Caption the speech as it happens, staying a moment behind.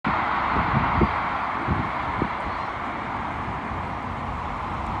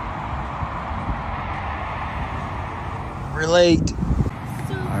late.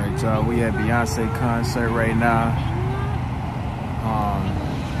 Alright, y'all, we at Beyoncé concert right now.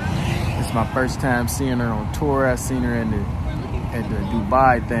 It's my first time seeing her on tour. I seen her at the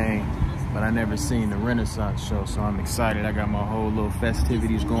Dubai thing, but I never seen the Renaissance show, so I'm excited. I got my whole little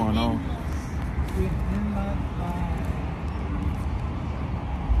festivities going on.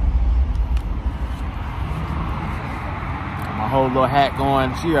 Got my whole little hat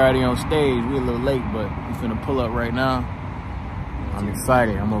going. She already on stage. We a little late, but we finna pull up right now. I'm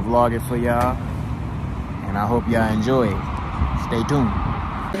excited. I'm gonna vlog it for y'all, and I hope y'all enjoy it. Stay tuned.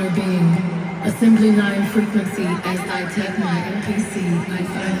 Being assembly line frequency as I take my MPC, I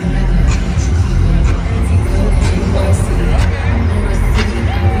find the magnet in Chicago, NYC, City,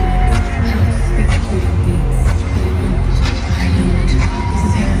 I don't speak to the beats. I know it. This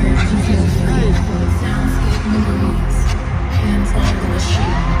is heaven to feel free. Soundscape memories, hands on the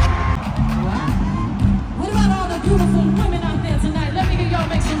machine. Wow. What about all the beautiful women out there tonight? Let me hear y'all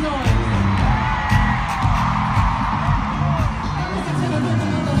make some noise.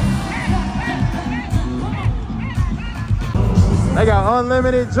 They got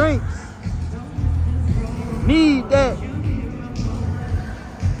unlimited drinks. Need that.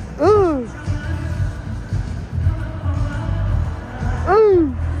 Ooh.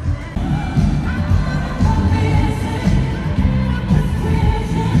 Ooh.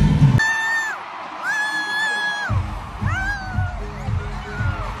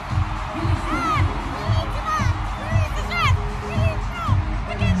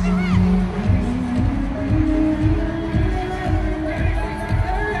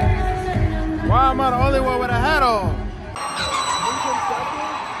 Why am I the only one with a hat on?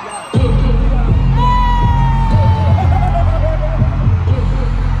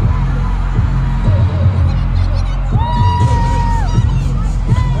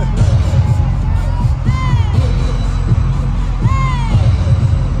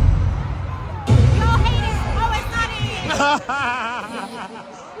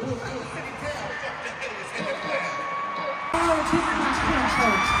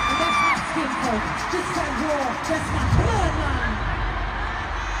 Just that war, that's my bloodline.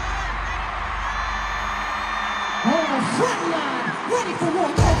 On the front line, ready for war.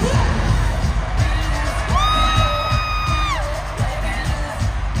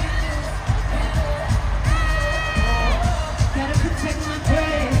 Gotta protect my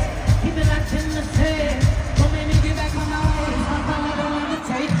grace, keep it locked in the safe. Don't make me get back on my ways, my father don't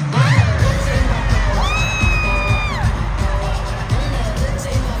levitate.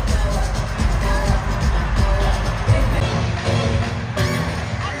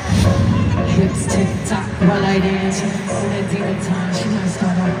 Hips tick-tock while I dance. On that diva time, she might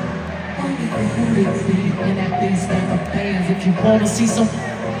start up. And that bass never bands. If you wanna see some,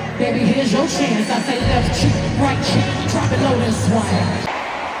 baby, here's your chance. I say left cheek, right cheek, drop it low and swing.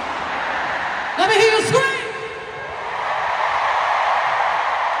 Let me hear you scream.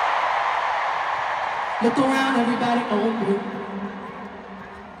 Look around, everybody. Oh, blue.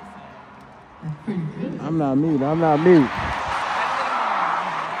 That's pretty good. I'm not mute. I'm not mute.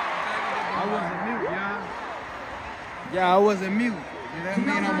 Yeah, I wasn't mute. You know what I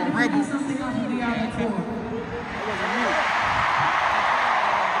mean? I'm a rebel.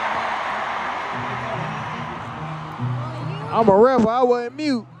 I'm a rebel. I wasn't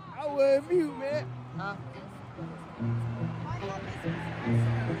mute. I wasn't mute, man. Huh?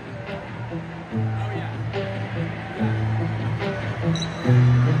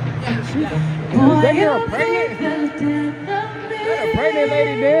 Is that girl pregnant? Is that a pregnant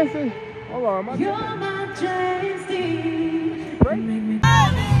lady dancing? Hold on, my pregnant?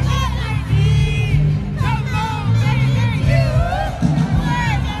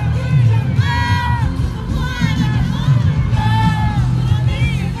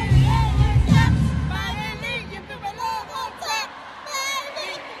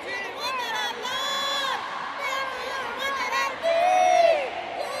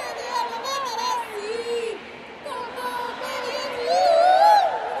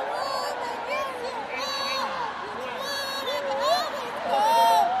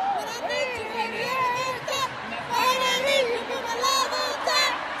 Oh!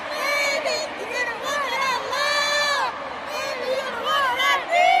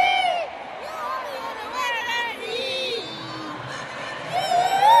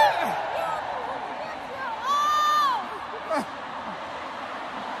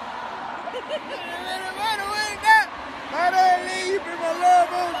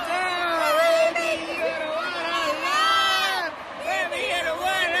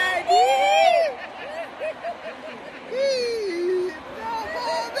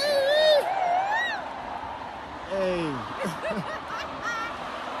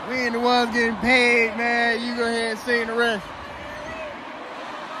 paid, man. You go ahead and sing the rest.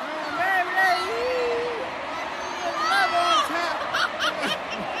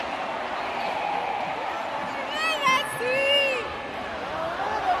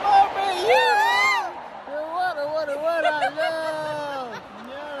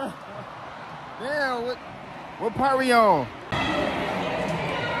 Damn, what part we on?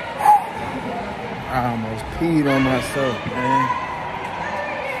 I almost peed on myself, man.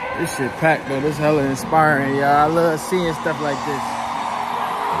 This shit packed though. This hella inspiring, y'all. I love seeing stuff like this.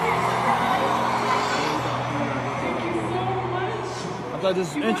 I thought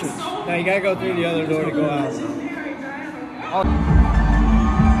this was entrance. Now you gotta go through the other door to go out. Oh.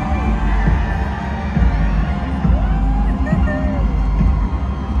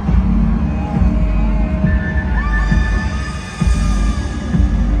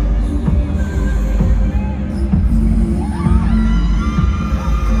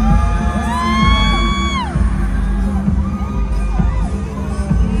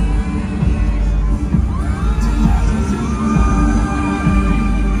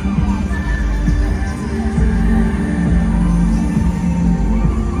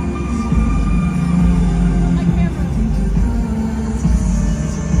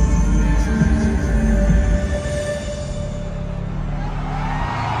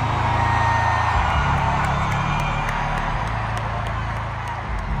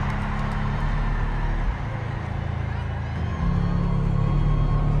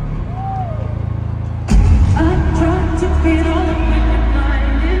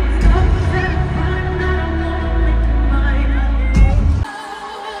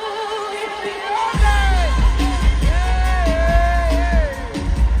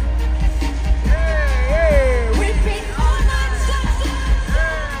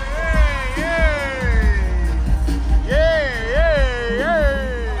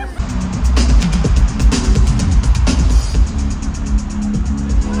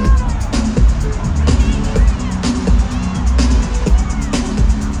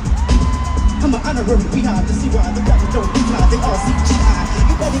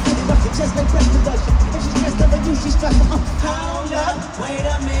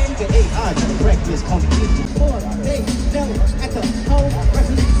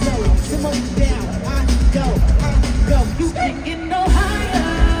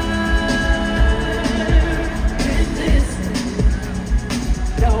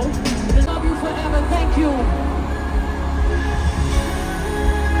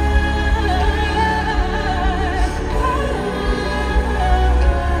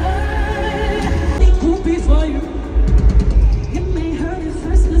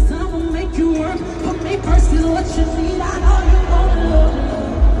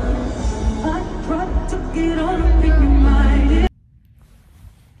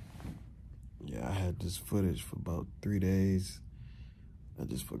 Footage for about 3 days. I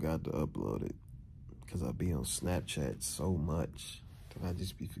just forgot to upload it because I be on Snapchat so much that I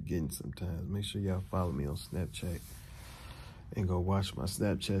just be forgetting sometimes. Make sure y'all follow me on Snapchat and go watch my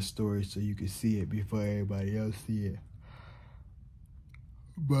Snapchat story so you can see it before everybody else see it.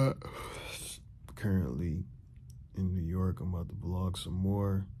 But currently in New York, I'm about to vlog some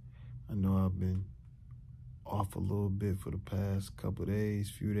more. I know I've been off a little bit for the past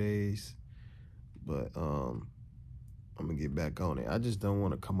few days. But I'm gonna get back on it. I just don't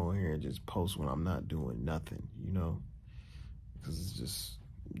want to come on here and just post when I'm not doing nothing, you know, because it's just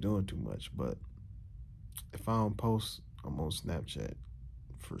doing too much. But if I don't post, I'm on Snapchat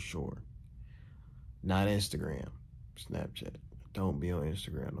for sure. Not Instagram, Snapchat. Don't be on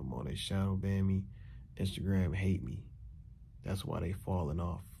Instagram no more. They shadow ban me. Instagram hate me. That's why they falling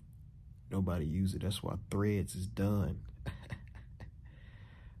off. Nobody use it. That's why Threads is done.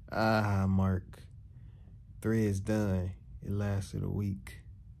 Mark. Threads done. It lasted a week.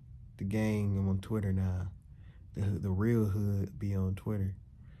 The gang, I'm on Twitter now. The real hood be on Twitter.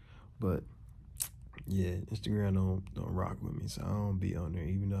 But yeah, Instagram don't rock with me, so I don't be on there.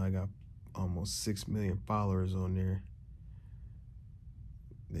 Even though I got almost 6 million followers on there,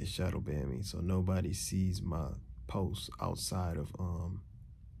 they shadow ban me, so nobody sees my posts outside of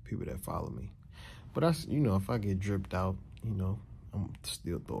people that follow me. But I, you know, if I get dripped out, you know, I'm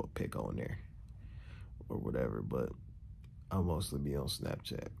still throw a pic on there or whatever, but I'll mostly be on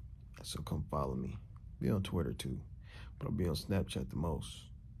Snapchat, so come follow me. Be on Twitter too, but I'll be on Snapchat the most.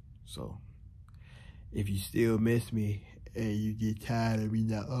 So if you still miss me and you get tired of me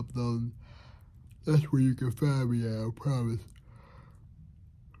not uploading, that's where you can find me at, I promise.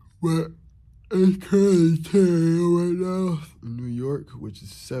 But it's currently 10 a.m. right now in New York, which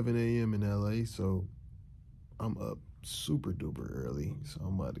is 7 a.m. in LA, so I'm up. super duper early, so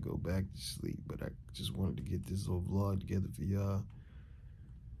I'm about to go back to sleep. But I just wanted to get this little vlog together for y'all.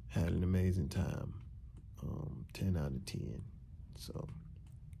 Had an amazing time. 10 out of 10. So,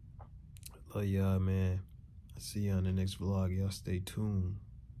 love y'all, man. I'll see you on the next vlog. Y'all stay tuned,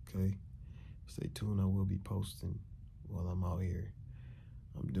 okay? Stay tuned. I will be posting while I'm out here.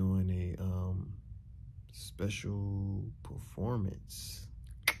 I'm doing a special performance.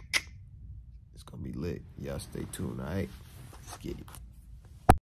 It's gonna be lit. Y'all stay tuned, all right? Let's get it.